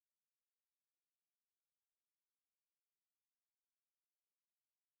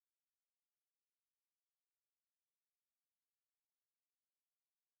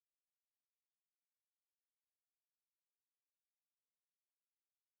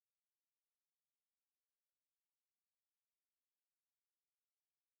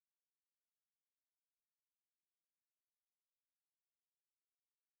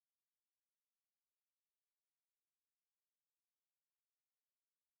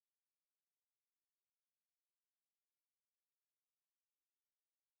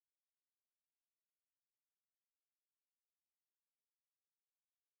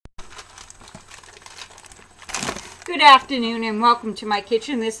Good afternoon and welcome to my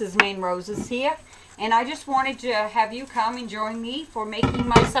kitchen. This is Maine Roses here, and I just wanted to have you come and join me for making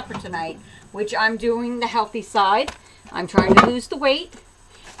my supper tonight, which I'm doing the healthy side. I'm trying to lose the weight.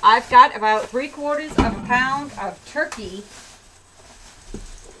 I've got about 3/4 of a pound of turkey.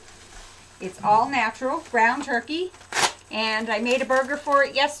 It's all natural, ground turkey, and I made a burger for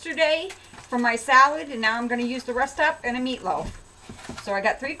it yesterday for my salad, and now I'm going to use the rest up in a meatloaf. So I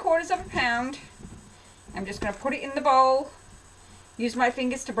got 3/4 of a pound. I'm just going to put it in the bowl, use my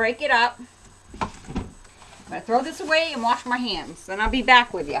fingers to break it up. I'm going to throw this away and wash my hands. Then I'll be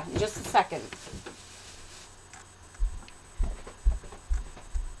back with you in just a second.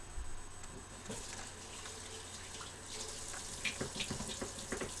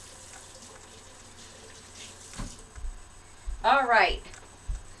 All right.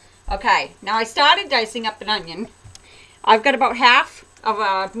 Okay, now I started dicing up an onion. I've got about half of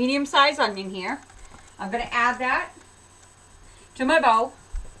a medium-sized onion here. I'm going to add that to my bowl.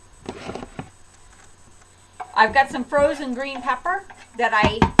 I've got some frozen green pepper that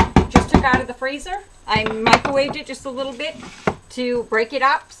I just took out of the freezer. I microwaved it just a little bit to break it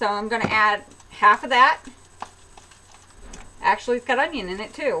up, so I'm going to add half of that. Actually, it's got onion in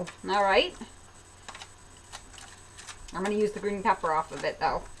it too. All right. I'm going to use the green pepper off of it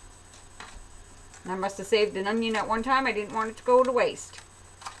though. I must have saved an onion at one time. I didn't want it to go to waste.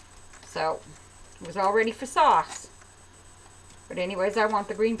 So, it was all ready for sauce. But anyways, I want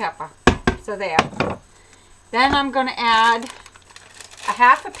the green pepper. So there. Then I'm going to add a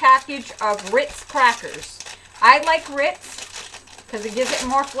half a package of Ritz crackers. I like Ritz because it gives it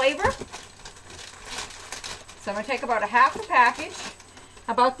more flavor. So I'm going to take about a half a package,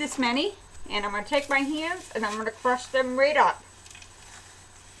 about this many, and I'm going to take my hands and I'm going to crush them right up.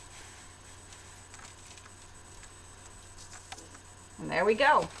 And there we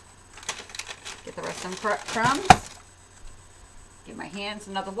go. Get the rest of them crumbs. Give my hands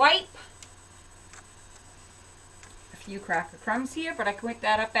another wipe. A few cracker crumbs here, but I can whip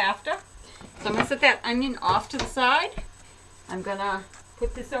that up after. So I'm going to set that onion off to the side. I'm going to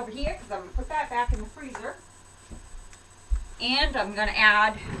put this over here because I'm going to put that back in the freezer. And I'm going to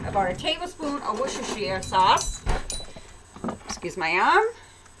add about a tablespoon of Worcestershire sauce. Excuse my arm.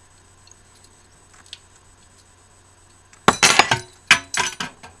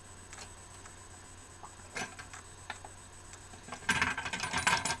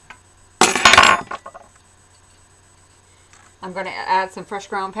 I'm going to add some fresh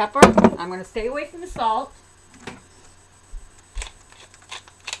ground pepper. I'm going to stay away from the salt.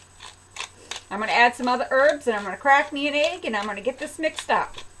 I'm going to add some other herbs, and I'm going to crack me an egg, and I'm going to get this mixed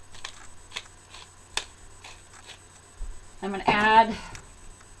up. I'm going to add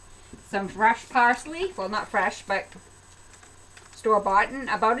some fresh parsley. Well, not fresh, but store-bought, and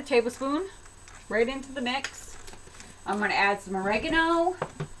about a tablespoon right into the mix. I'm going to add some oregano.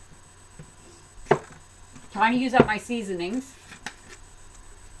 Trying to use up my seasonings.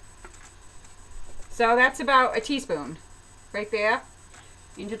 So that's about a teaspoon right there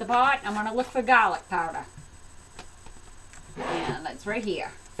into the pot. I'm going to look for garlic powder. And that's right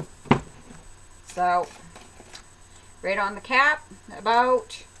here. So right on the cap,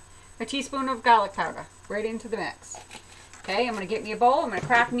 about a teaspoon of garlic powder right into the mix. Okay, I'm going to get me a bowl. I'm going to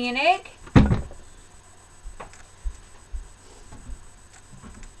crack me an egg.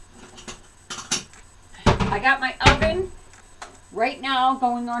 I got my oven right now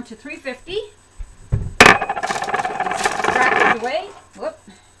going on to 350. Crackers away. Whoop.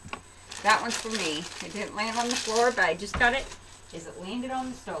 That one's for me. It didn't land on the floor, but I just got it as it landed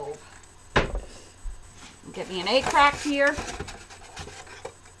on the stove. Get me an egg cracked here.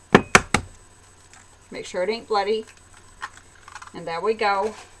 Make sure it ain't bloody. And there we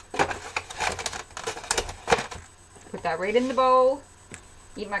go. Put that right in the bowl.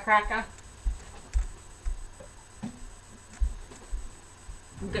 Eat my cracker.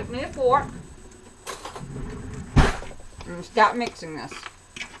 Get me a fork and start mixing this.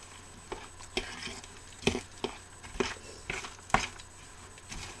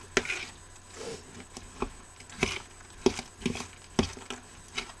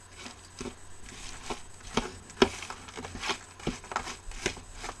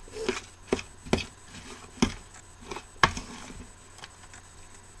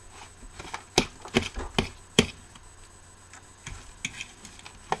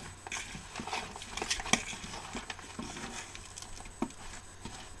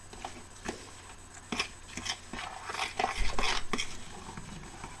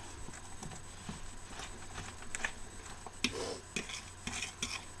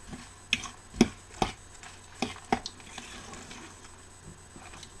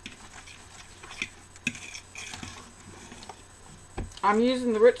 I'm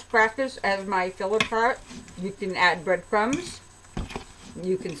using the Ritz crackers as my filler part. You can add breadcrumbs.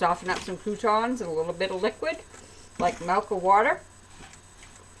 You can soften up some croutons and a little bit of liquid, like milk or water.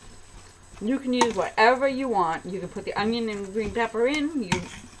 You can use whatever you want. You can put the onion and green pepper in. You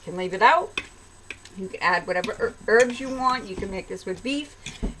can leave it out. You can add whatever herbs you want. You can make this with beef.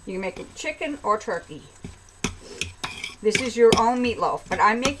 You can make it with chicken or turkey. This is your own meatloaf, but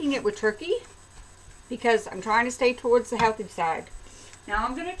I'm making it with turkey because I'm trying to stay towards the healthy side. Now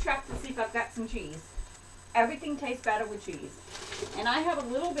I'm going to check to see if I've got some cheese. Everything tastes better with cheese. And I have a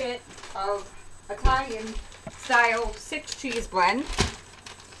little bit of Italian style 6 cheese blend.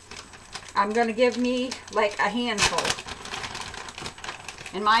 I'm going to give me like a handful.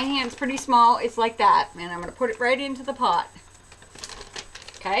 And my hand's pretty small. It's like that. And I'm going to put it right into the pot.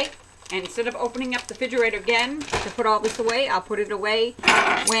 Okay? And instead of opening up the refrigerator again to put all this away, I'll put it away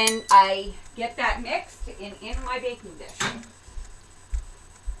when I get that mixed in my baking dish.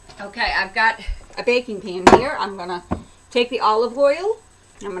 Okay, I've got a baking pan here. I'm going to take the olive oil.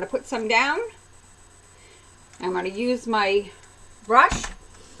 I'm going to put some down. I'm going to use my brush.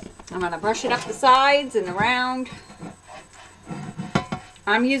 I'm going to brush it up the sides and around.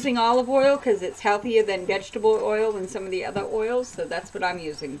 I'm using olive oil because it's healthier than vegetable oil and some of the other oils, so that's what I'm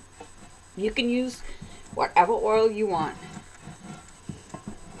using. You can use whatever oil you want.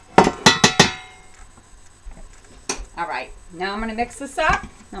 Alright, now I'm going to mix this up.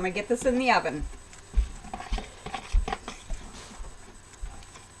 I'm going to get this in the oven.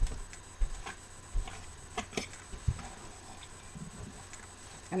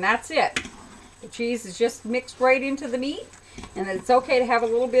 And that's it. The cheese is just mixed right into the meat, and it's okay to have a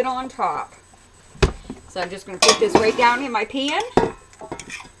little bit on top. So I'm just going to put this right down in my pan.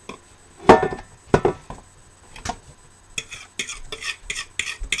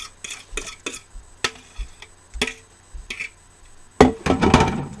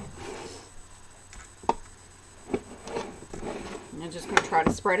 And I'm just going to try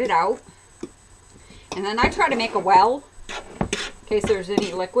to spread it out. And then I try to make a well in case there's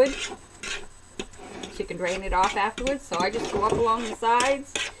any liquid, so you can drain it off afterwards. So I just go up along the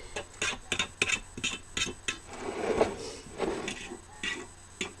sides.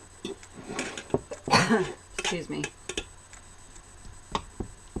 Excuse me.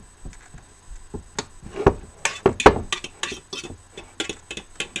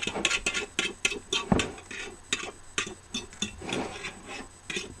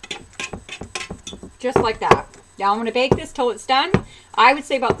 Just like that. Now I'm going to bake this till it's done. I would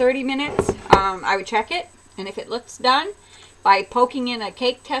say about 30 minutes. I would check it, and if it looks done, by poking in a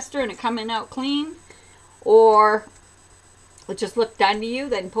cake tester and it coming out clean, or it just looked done to you,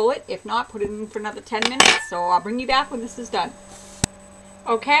 then pull it. If not, put it in for another 10 minutes. So I'll bring you back when this is done.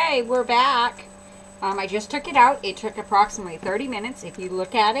 Okay, we're back. I just took it out. It took approximately 30 minutes. If you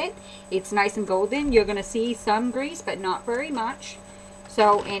look at it, it's nice and golden. You're going to see some grease, but not very much.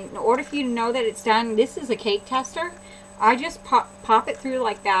 So in order for you to know that it's done, this is a cake tester. I just pop it through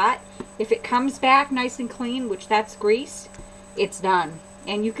like that. If it comes back nice and clean, which that's grease, it's done.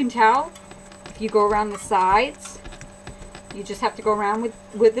 And you can tell if you go around the sides. You just have to go around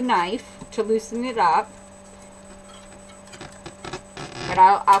with the knife to loosen it up. But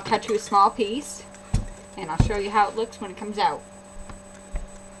I'll cut you a small piece, and I'll show you how it looks when it comes out.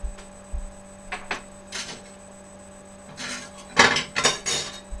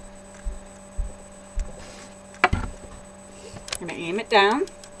 I'm going to aim it down.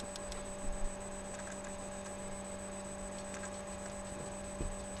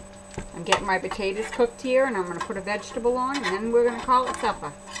 I'm getting my potatoes cooked here, and I'm going to put a vegetable on, and then we're going to call it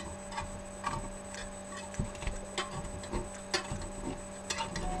supper.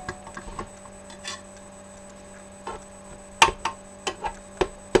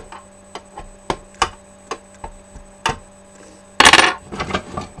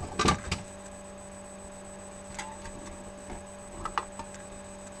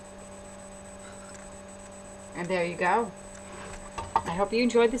 And there you go. I hope you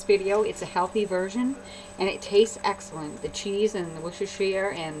enjoyed this video. It's a healthy version, and it tastes excellent. The cheese and the Worcestershire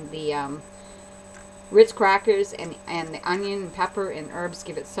and the Ritz crackers and the onion and pepper and herbs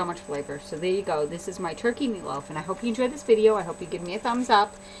give it so much flavor. So there you go. This is my turkey meatloaf, and I hope you enjoyed this video. I hope you give me a thumbs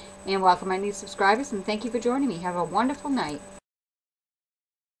up, and welcome my new subscribers, and thank you for joining me. Have a wonderful night.